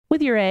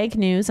With your Ag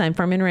News, I'm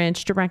Farm and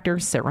Ranch Director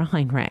Sarah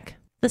Heinrich.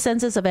 The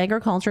Census of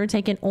Agriculture,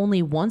 taken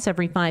only once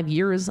every 5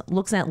 years,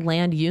 looks at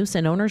land use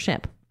and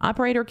ownership,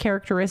 operator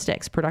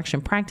characteristics,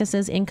 production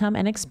practices, income,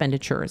 and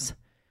expenditures.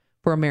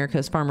 For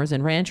America's farmers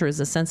and ranchers,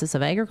 the Census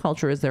of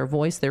Agriculture is their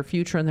voice, their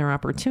future, and their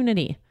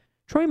opportunity.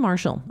 Troy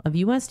Marshall of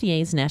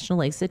USDA's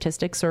National Ag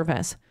Statistics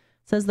Service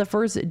says the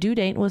first due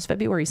date was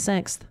February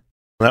 6th.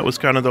 That was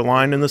kind of the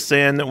line in the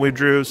sand that we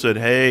drew, said,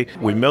 hey,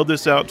 we mailed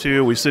this out to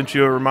you, we sent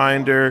you a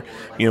reminder,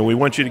 we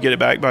want you to get it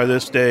back by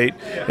this date.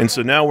 And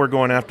so now we're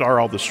going after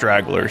all the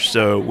stragglers.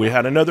 So we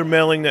had another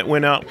mailing that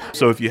went out.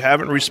 So if you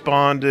haven't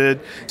responded,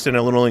 send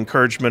a little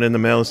encouragement in the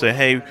mail and say,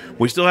 hey,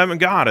 we still haven't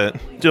got it.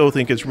 Still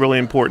think it's really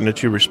important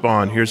that you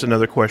respond. Here's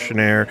another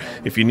questionnaire.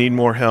 If you need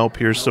more help,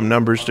 here's some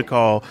numbers to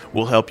call.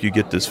 We'll help you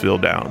get this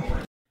filled out.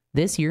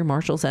 This year,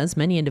 Marshall says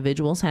many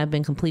individuals have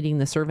been completing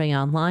the survey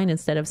online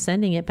instead of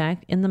sending it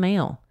back in the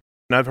mail.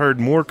 And I've heard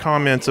more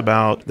comments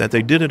about that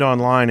they did it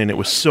online and it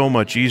was so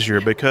much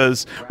easier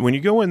because when you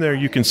go in there,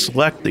 you can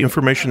select the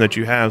information that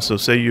you have. So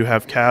say you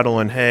have cattle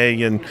and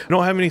hay and you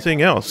don't have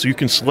anything else. So you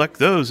can select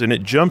those and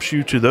it jumps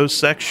you to those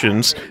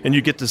sections and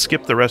you get to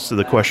skip the rest of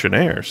the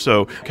questionnaire.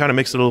 So it kind of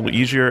makes it a little bit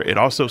easier. It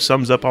also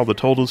sums up all the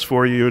totals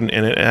for you and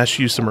it asks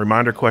you some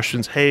reminder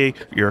questions. Hey,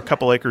 you're a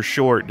couple acres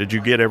short. Did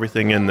you get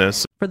everything in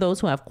this? For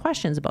those who have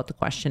questions about the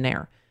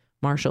questionnaire,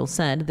 Marshall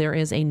said there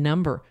is a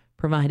number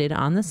provided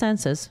on the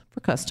census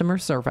for customer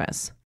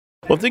service.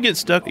 Well, if they get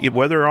stuck,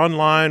 whether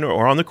online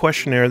or on the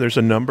questionnaire, there's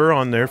a number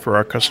on there for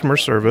our customer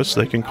service.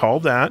 They can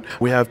call that.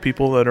 We have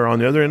people that are on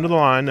the other end of the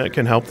line that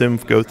can help them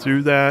go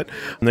through that.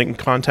 And they can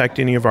contact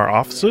any of our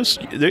offices.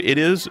 It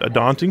is a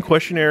daunting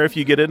questionnaire. If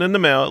you get it in the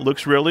mail, it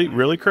looks really,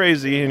 really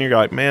crazy. And you're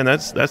like, man,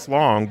 that's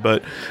long.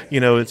 But,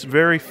 it's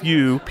very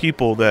few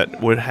people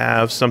that would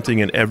have something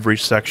in every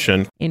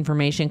section.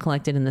 Information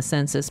collected in the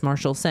census,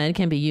 Marshall said,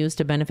 can be used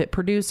to benefit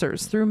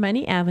producers through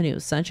many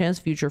avenues, such as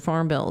future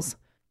farm bills.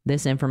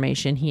 This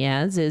information, he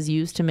adds, is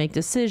used to make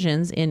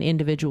decisions in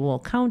individual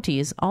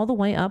counties all the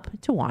way up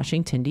to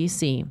Washington,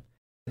 D.C.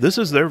 This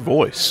is their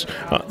voice.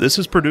 This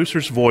is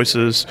producers'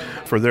 voices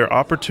for their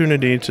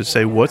opportunity to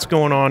say what's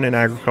going on in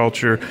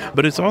agriculture,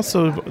 but it's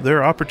also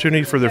their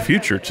opportunity for their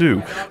future,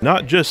 too.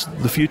 Not just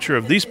the future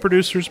of these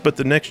producers, but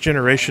the next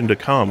generation to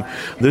come.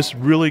 This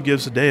really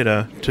gives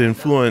data to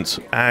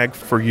influence ag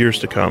for years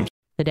to come.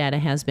 The data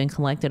has been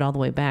collected all the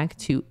way back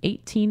to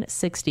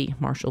 1860,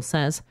 Marshall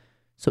says.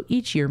 So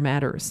each year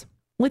matters.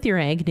 With your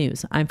Ag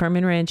News, I'm Farm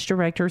and Ranch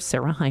Director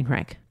Sarah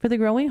Heinrich for the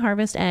Growing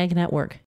Harvest Ag Network.